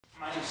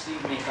My name is Steve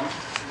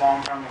Meekum,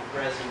 long-term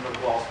resident of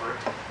Wallsburg.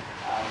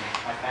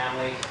 My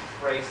family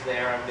raised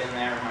there. I've been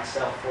there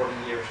myself 40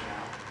 years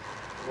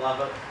now. Love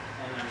it.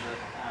 And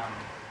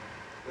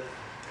there's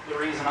the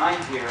reason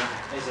I'm here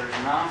is there's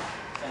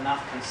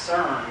enough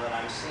concern that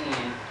I'm seeing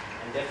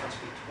and difference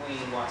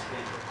between what's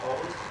being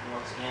proposed and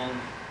what's in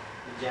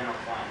the general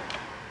plan.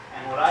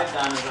 And what I've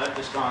done is I've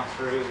just gone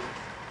through,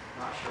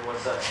 not sure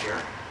what's up here,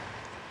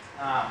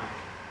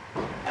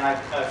 and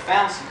I've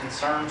found some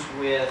concerns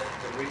with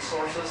the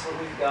resources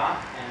that we've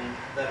got and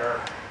that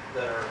are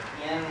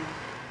in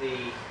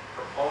the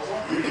proposal,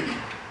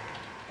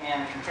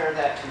 and compare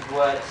that to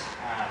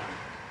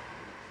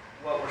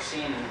what we're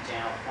seeing in the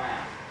general plan.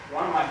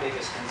 One of my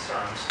biggest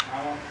concerns, and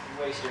I won't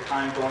waste your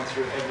time going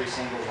through every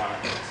single one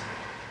of these,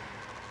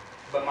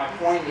 but my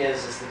point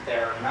is that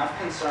there are enough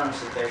concerns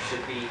that there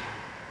should be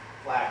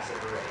flags that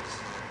are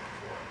raised.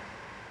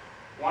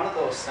 One of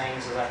those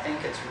things is I think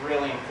it's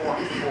really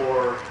important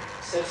for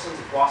citizens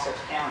of Wasatch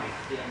County,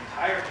 the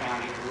entire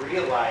county, to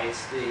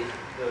realize the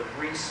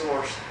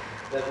resource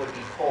that would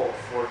be pulled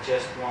for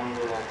just one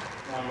little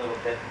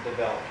bit of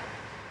development.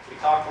 We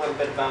talked a little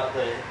bit about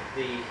the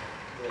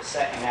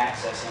second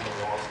access into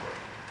Wallsburg.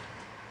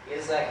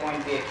 Is that going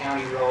to be a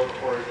county road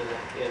or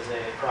is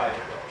it a private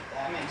road?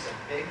 That makes a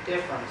big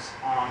difference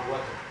on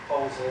what the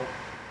proposal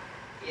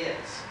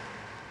is.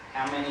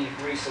 How many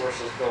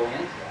resources go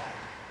into that?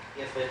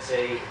 If it's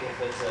a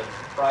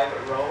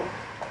private road,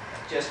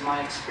 just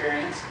my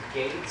experience,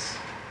 gates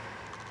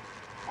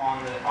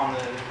on the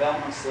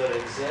developments that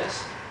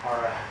exist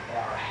are a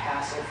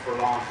hassle for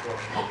law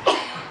enforcement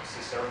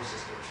emergency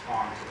services to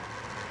respond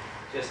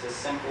to. Just as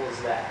simple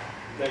as that.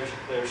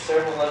 There's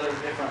several other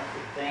different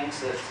things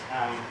that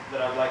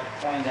I'd like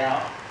to point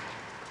out.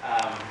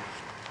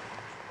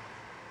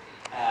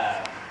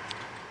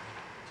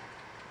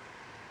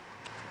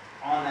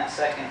 On that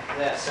second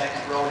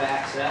road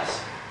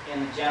access in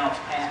the general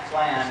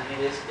plan, it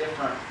is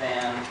different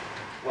than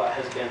what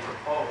has been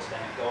proposed, and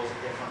it goes a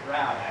different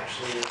route.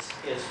 Actually,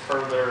 it's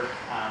further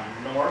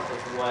north of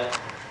what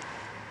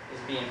is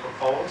being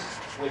proposed,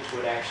 which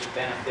would actually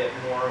benefit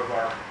more of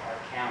our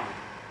county.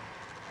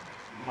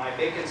 My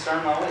big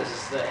concern, though, is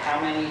that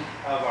how many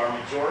of our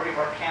majority of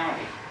our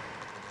county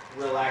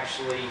will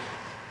actually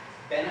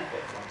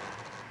benefit from it.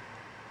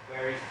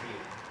 Very few.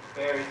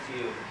 Very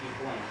few of the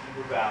people in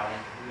Heber Valley,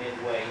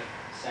 Midway,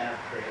 Center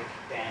Creek,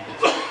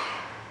 Daniels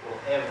will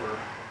ever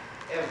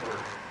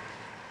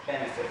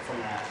benefit from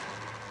that,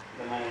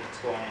 the money that's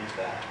going into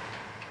that.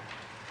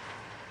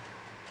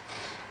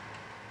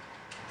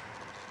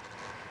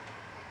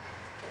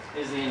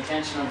 Is the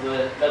intention of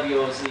the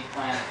WOZ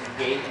plan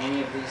to gate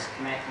any of these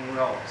connecting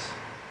roads?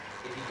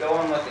 If you go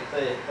and look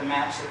at the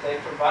maps that they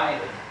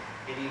provided,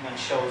 it even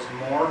shows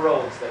more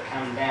roads that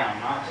come down,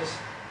 not just,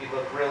 if you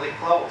look really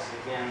close,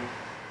 again,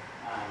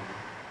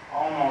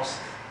 almost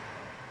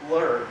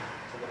blurred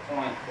to the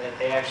point that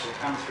they actually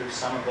come through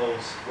some of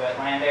those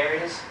wetland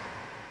areas.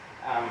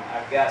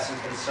 I've got some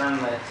concern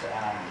that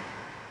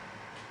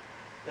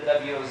the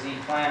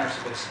WOZ planners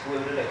have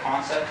excluded a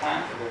concept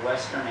plan for the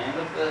western end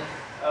of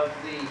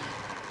the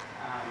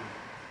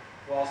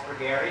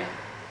Wallsburg area.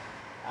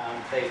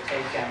 They've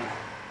taken,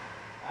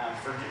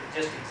 for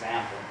just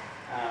example,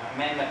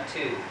 Amendment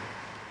 2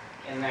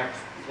 in their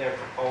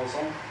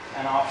proposal,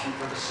 an option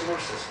for the sewer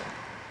system.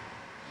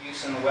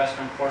 Use in the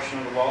western portion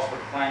of the Wallsburg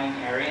planning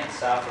area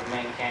south of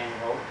Main Canyon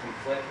Road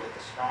conflict with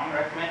the strong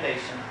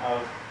recommendation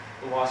of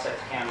the Wasatch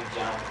County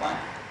General Plan.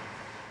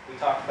 We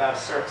talked about a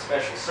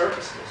special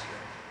service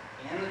district.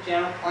 In the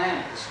general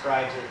plan, it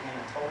describes it in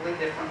a totally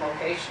different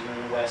location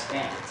than the west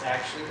end. It's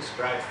actually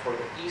described for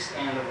the east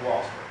end of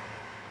Wallsburg.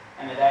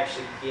 And it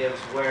actually gives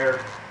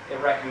where it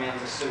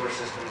recommends a sewer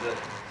system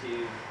to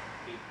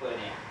be put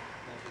in,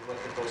 if you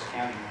look at those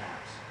county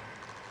maps.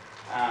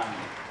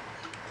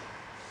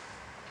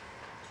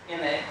 In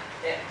the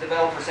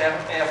developer's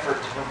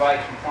effort to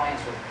provide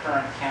compliance with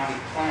current county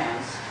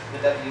plans, the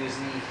WOZ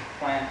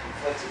plan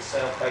conflicts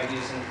itself by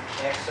using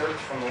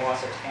excerpts from the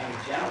Wasatch County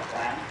General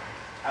Plan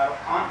out of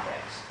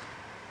context.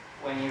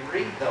 When you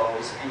read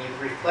those and you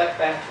reflect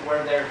back to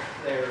where they're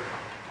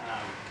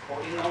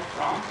quoting those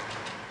from,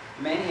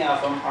 many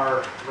of them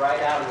are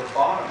right out of the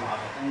bottom of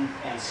it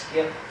and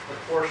skip the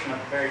portion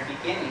at the very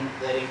beginning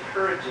that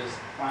encourages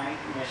the Planning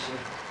Commission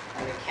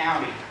and the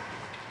county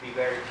to be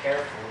very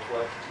careful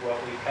with what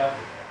we cover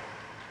there.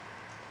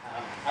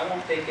 I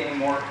won't take any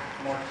more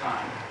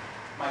time.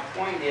 My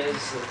point is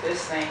that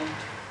this thing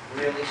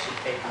really should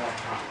take more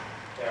time.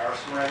 There are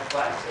some red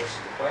flags. There's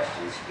some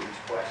questions, huge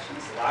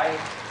questions that I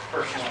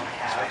personally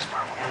have,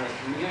 and the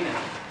community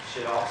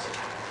should also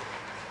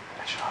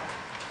have.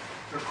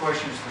 There are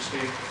questions for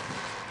Steve.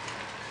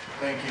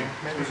 Thank you.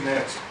 Who's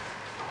next?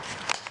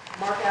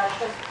 Mark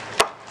Ashton.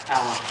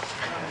 Alan.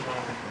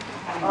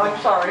 Oh, I'm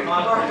sorry.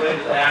 Not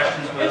related to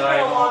actions, but It's been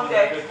a long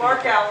day.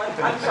 Mark Allen.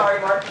 I'm sorry,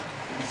 Mark.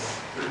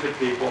 They're good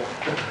people.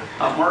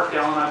 Mark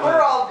Allen,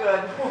 We're all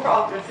good. We're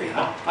all good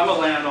people. I'm a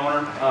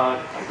landowner.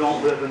 I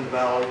don't live in the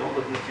valley, don't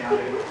live in the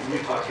county, I live in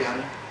Utah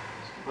County.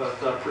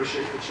 but I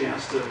appreciate the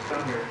chance to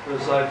come here,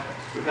 because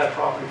we've had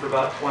property for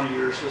about 20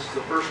 years. This is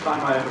the first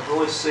time I have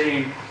really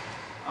seen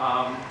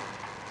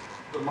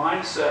the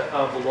mindset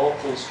of the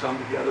locals come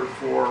together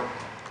for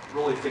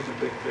really thinking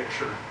big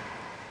picture.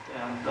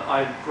 And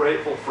I'm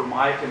grateful for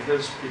Mike and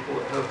his people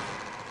that have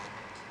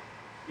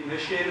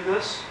initiated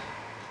this.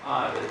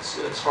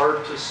 It's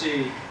hard to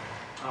see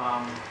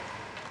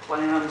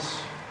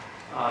plans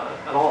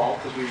at all,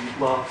 because we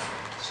love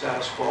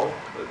status quo,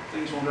 but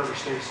things will never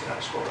stay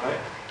status quo, right?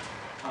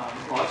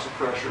 Lots of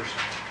pressures.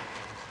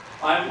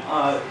 I'm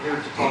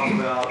here to talk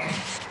about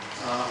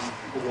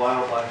the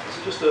wildlife. Is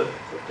it just a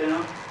clip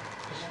down?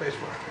 Space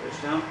bar.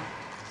 Space down?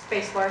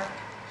 Space bar.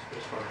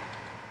 Space bar.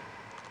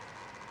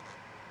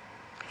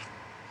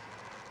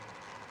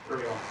 There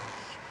we go.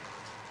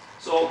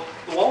 So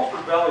the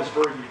Wallsburg Valley is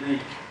very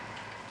unique.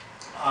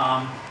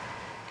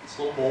 It's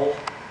a little bowl,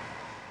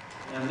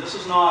 and this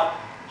is not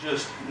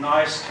just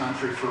nice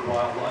country for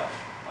wildlife.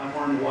 I'm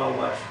wearing the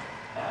wildlife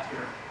hat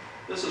here.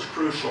 This is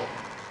crucial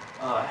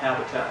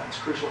habitat. It's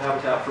crucial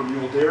habitat for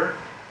mule deer,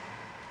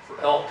 for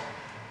elk,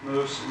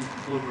 moose, and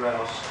blue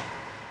grouse.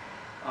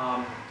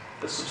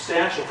 It's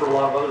substantial for a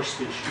lot of other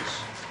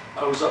species.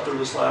 I was up there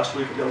this last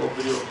week. I got a little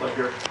video to play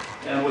here.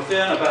 And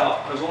within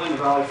about, I was only in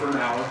the valley for an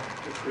hour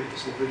to create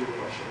this little video that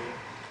I'll show you.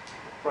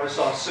 Probably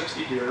saw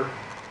 60 deer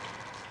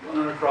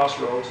running across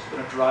roads. It's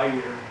been a dry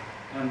year.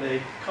 And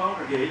they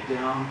congregate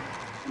down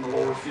in the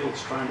lower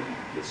fields trying to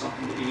get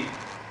something to eat,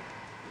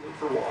 look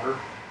for water.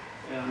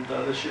 And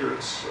this year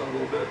it's a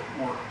little bit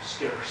more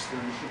scarce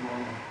than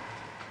normal.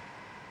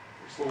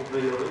 There's a little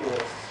video that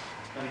will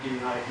kind of give you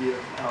an idea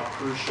of how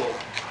crucial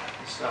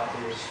this stuff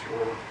is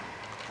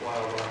for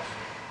wildlife.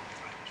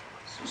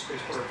 So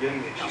space bar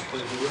again, just play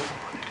the video.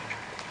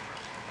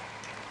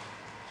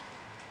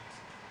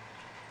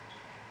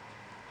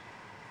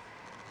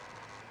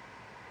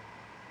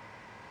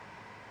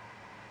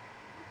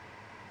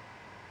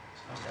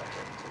 It's nice to have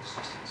technical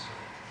assistance.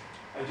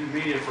 I do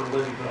media for a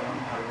living, but I don't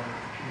know how to run a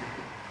computer.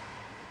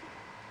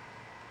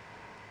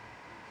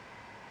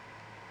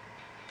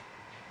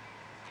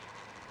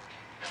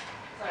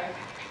 Sorry,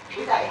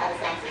 we thought you had a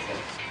sound system.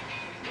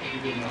 That'll be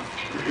good enough.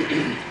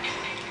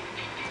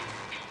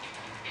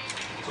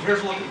 So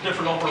here's a look at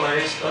different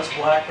overlays. That's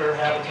black bear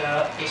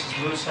habitat. This is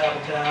moose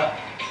habitat.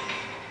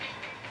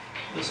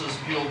 This is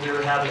mule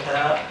deer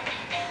habitat.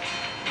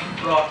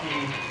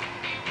 Rocky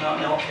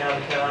mountain elk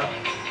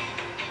habitat.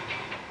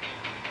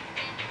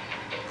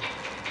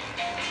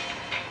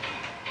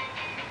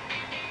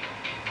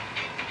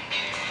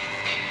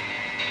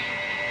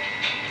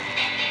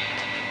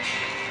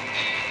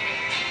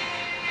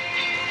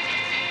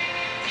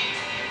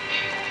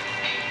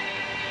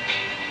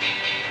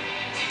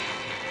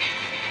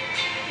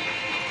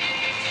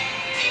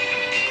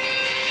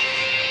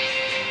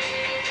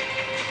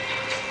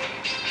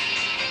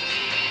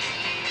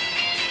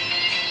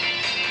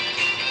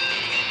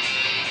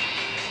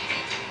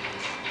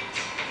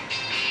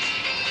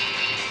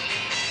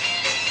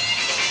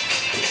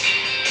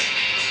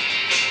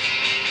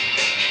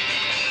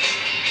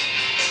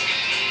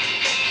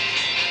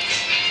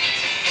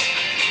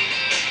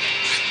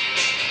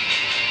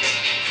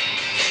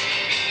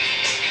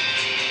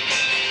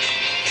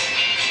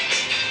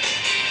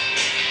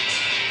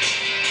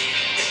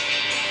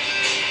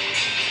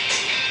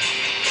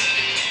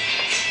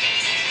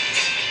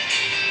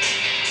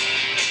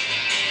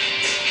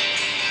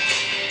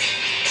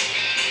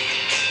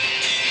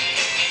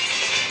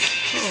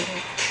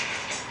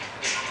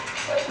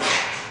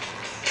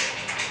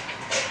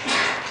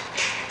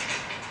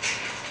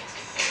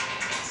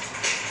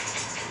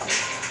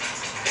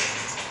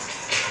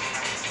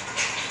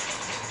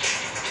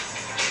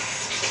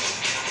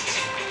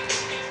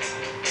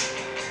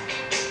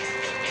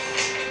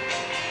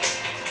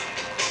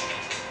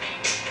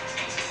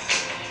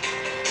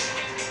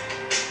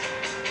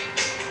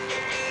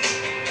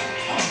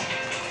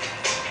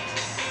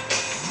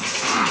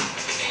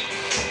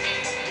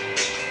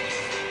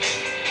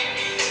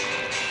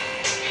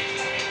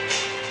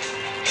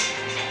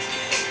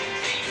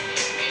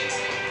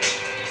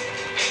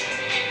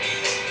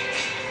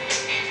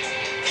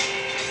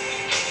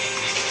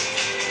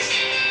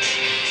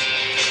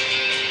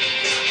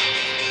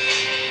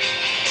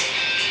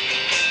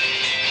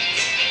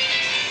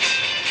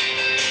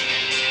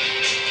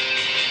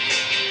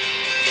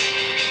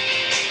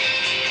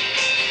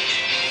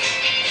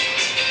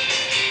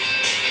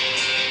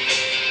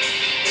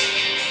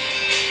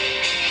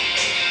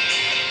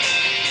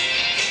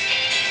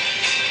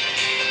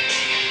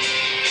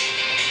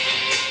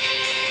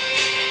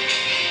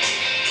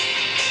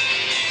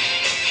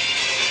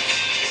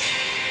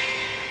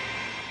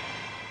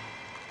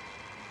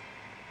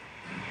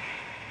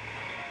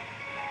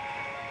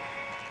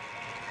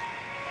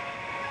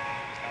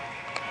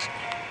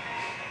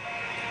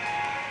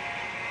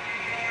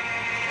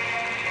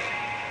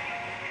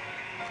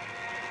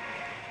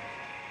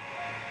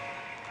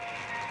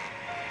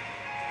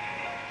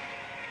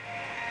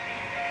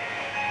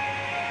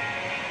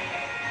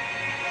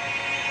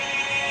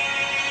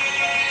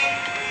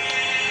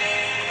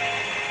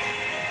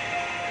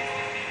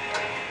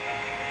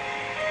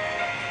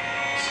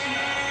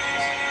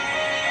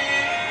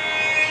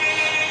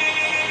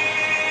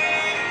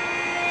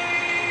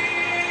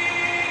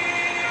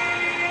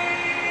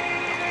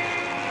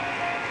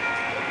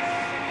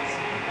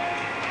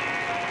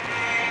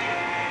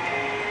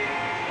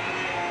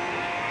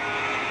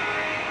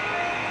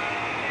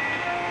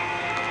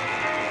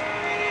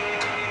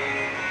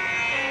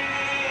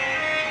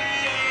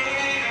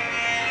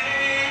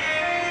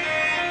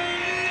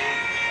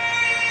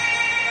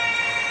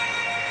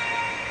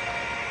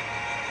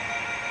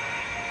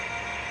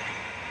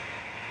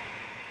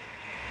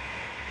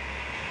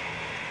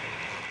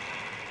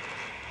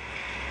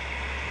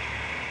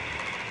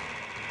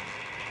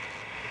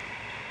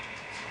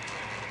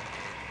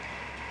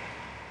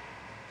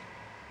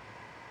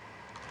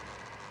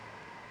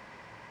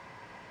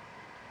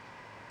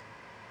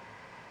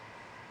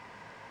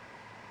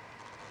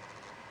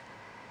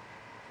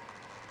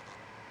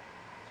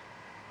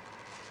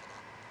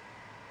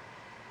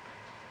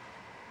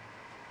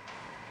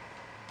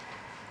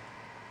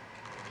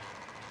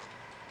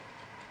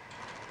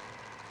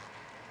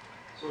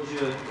 So as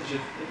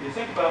you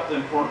think about the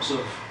importance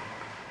of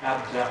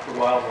habitat for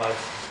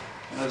wildlife,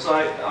 and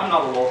I'm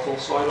not a local,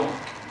 so I don't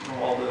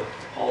know all the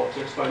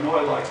politics, but I know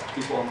I like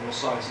people on both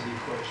sides of the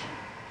equation.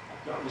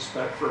 I've got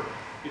respect for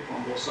people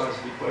on both sides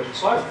of the equation.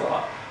 So I've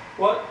thought,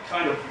 what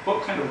kind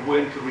of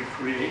win could we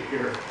create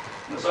here?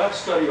 And as I've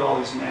studied all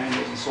these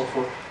manuals and so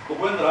forth, the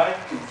win that I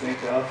can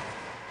think of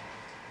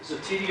is a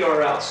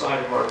TDR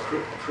outside of our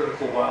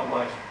critical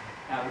wildlife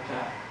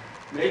habitat,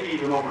 maybe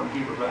even over in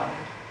Heber Valley.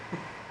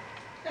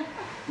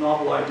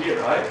 Novel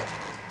idea, right?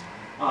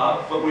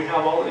 But we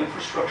have all the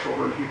infrastructure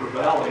over in Heber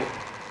Valley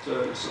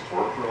to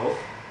support growth.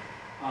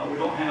 We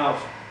don't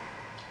have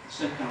the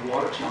same kind of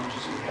water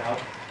challenges that we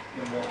have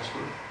in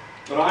Wallsburg.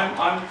 But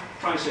I'm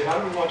trying to say, how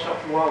do we watch out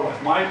for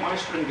wildlife? My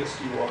stream gets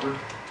dewatered,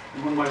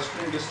 and when my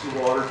stream gets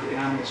dewatered, the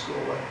animals go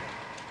away.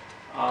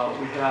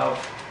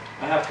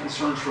 I have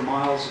concerns for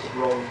miles of the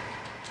road.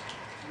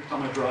 Every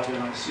time I drive in,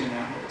 I see an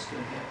animal that's been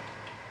hit.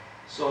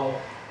 So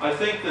I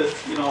think that,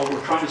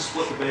 we're trying to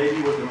split the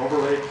baby with an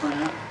overlay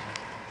plan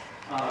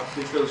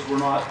because we're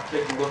not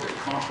taking a look at the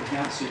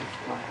comprehensive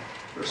plan.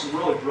 There's some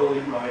really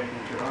brilliant writing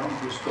in here. I don't know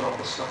who's put all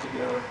this stuff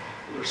together.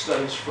 There's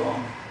studies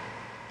from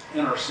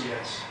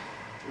NRCS.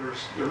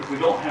 We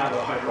don't have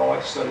a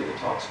hydraulic study that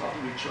talks about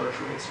the recharge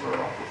rates of our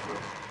aquifer.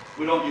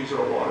 We don't use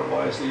our water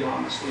wisely,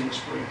 honestly, in the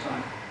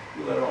springtime.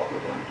 We let it all go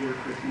down to Deer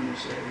Creek and then we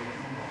say,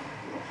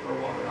 we don't put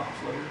our water out in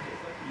flood irrigate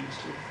like we used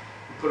to.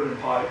 We put it in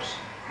pipes,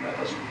 and that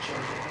doesn't recharge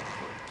our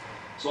aquifer.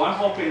 So I'm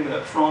hoping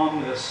that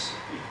from this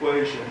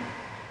equation,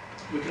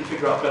 we can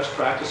figure out best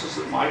practices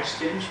that Mike's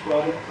team's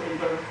put in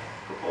their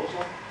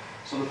proposal.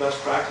 Some of the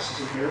best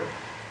practices in here.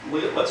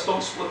 Let's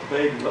don't split the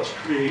baby. Let's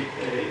create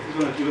if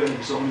we're going to do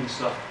any zoning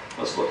stuff,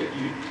 let's look at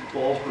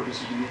Wallsburg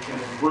as a unique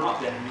entity. We're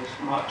not Daniels,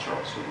 we're not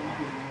Charleston, we're not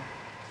Louisville.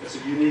 It's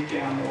a unique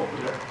animal over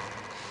there.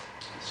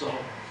 So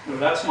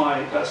that's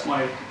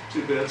my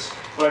 2 bits.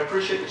 But I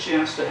appreciate the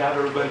chance to have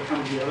everybody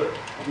come together.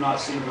 I've not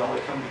seen the valley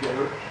come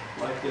together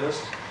like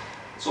this.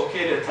 It's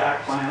okay to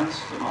attack plans,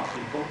 but not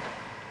people.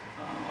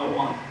 I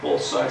want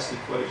both sides of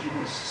the equation,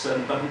 as said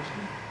and done, to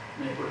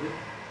be neighborhood.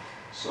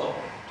 So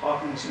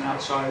talking as an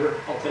outsider,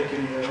 I'll take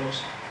any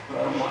arrows, but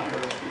I don't want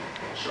arrows to be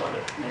shot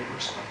at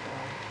neighbors.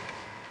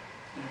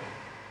 Anyway,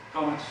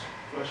 comments,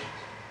 questions?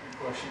 Any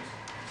questions?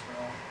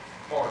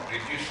 Mark,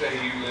 did you say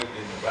you lived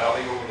in the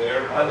valley over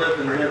there? I live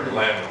in Or you're a Midland.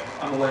 landowner?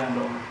 I'm a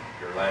landowner.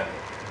 You're a landowner.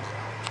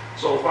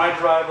 So when I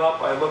drive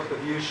up, I look at the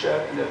view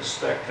shed and it's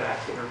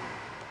spectacular.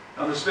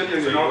 On this video, So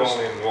you you're notice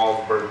only in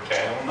Wallsburg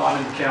town? not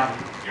in the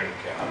county. You're in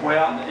the I'm county. way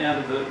out in the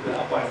end of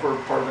out by where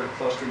part of their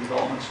clustering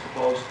development's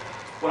proposed.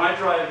 When I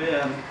drive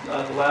in,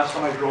 the last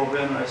time I drove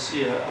in, and I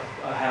see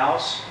a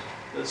house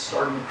that's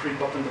starting to creep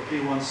up into the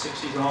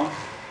P160 zone,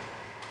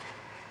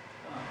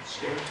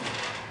 scares me.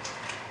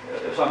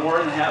 If I'm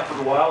wearing the hat for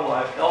the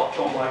wildlife, elk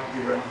don't like to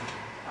be around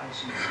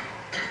houses.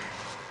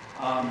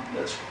 I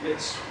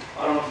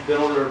don't know if you've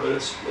been over there, but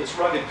it's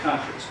rugged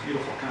country. It's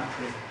beautiful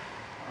country.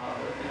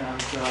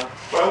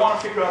 But I want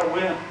to figure out a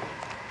win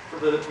for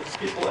the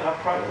people that have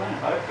private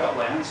land. I've got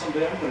land.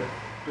 Someday I'm going to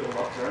build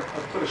up there. I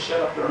put a shed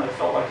up there, and I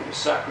felt like it was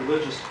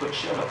sacrilegious to put a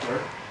shed up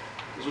there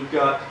because we've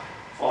got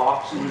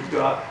fox and we've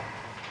got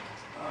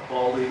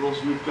bald eagles,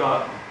 and we've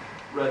got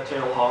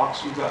red-tailed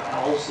hawks, we've got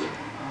owls that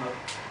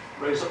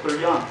raise up their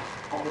young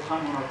all the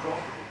time on our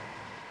property.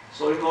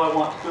 So even though I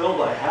want to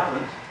build, I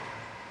haven't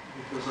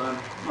because I'm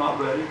not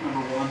ready,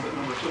 number one, but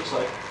number two, it's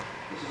like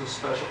this is a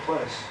special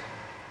place.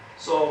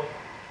 So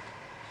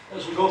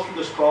as we go through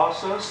this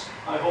process,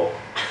 I hope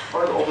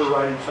part of the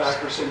overriding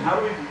factor is saying, how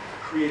do we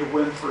create a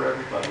win for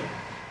everybody?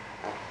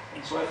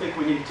 And so I think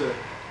we need to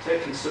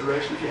take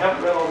consideration. If you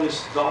haven't read all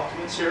these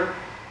documents here,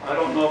 I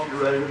don't know if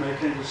you're ready to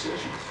make any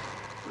decisions.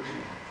 There's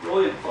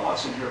brilliant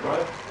thoughts in here,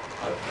 but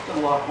I've done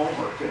a lot of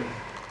homework and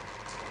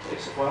it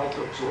takes a while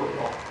to absorb it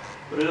all.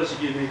 But it is a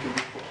unique and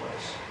beautiful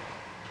place.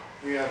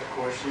 We have a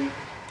question.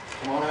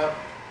 Come on up.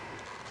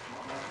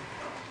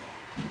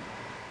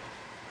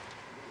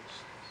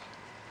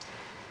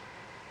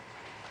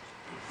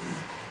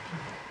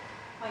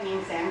 My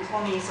name's Ann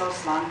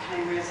Colmizos,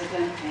 longtime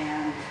resident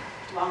and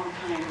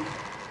longtime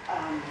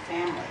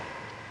family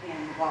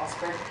in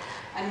Wallsburg.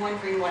 I'm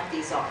wondering what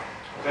these are.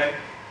 Okay?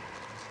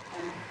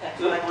 And that's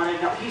what I want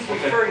to know. He's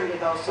Okay. referring to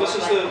those, so This I'd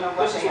is like to know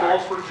what the they are.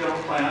 Wallsburg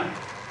general plan.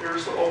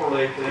 Here's the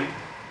overlay thing.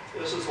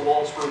 This is the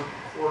Wallsburg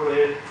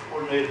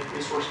coordinated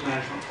resource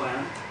management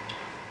plan.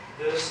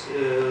 This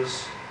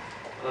is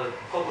a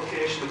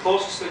publication. The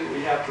closest thing that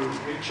we have to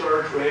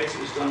recharge rates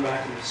was done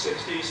back in the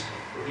 60s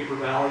for Heber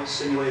Valley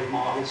simulated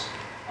models.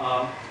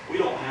 We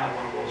don't have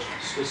one of those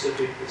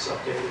specific that's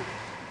updated.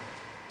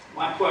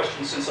 My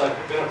question, since I've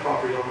been a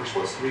property owner, is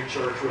what's the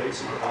recharge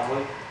rates in our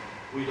valley?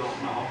 We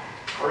don't know.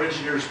 Our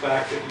engineers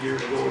back 50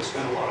 years ago would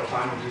spend a lot of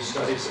time on these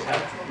studies that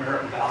have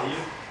merit and value.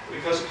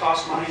 Because it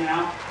costs money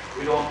now,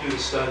 we don't do the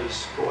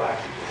studies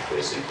proactively.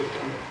 They simply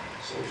come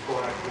to studies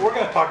proactively. We're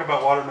going to talk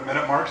about water in a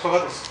minute, Mark, so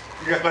Just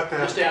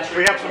answer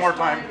we your have some more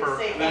time I for,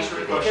 wanted to say answer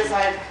thank your you because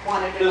question. I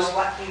wanted to know This-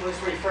 what he was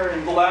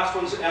referring The to. last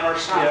one's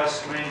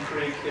NRCS Main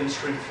Creek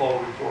in-stream flow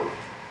report.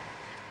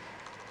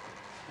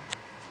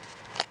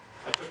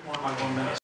 my 1 minute.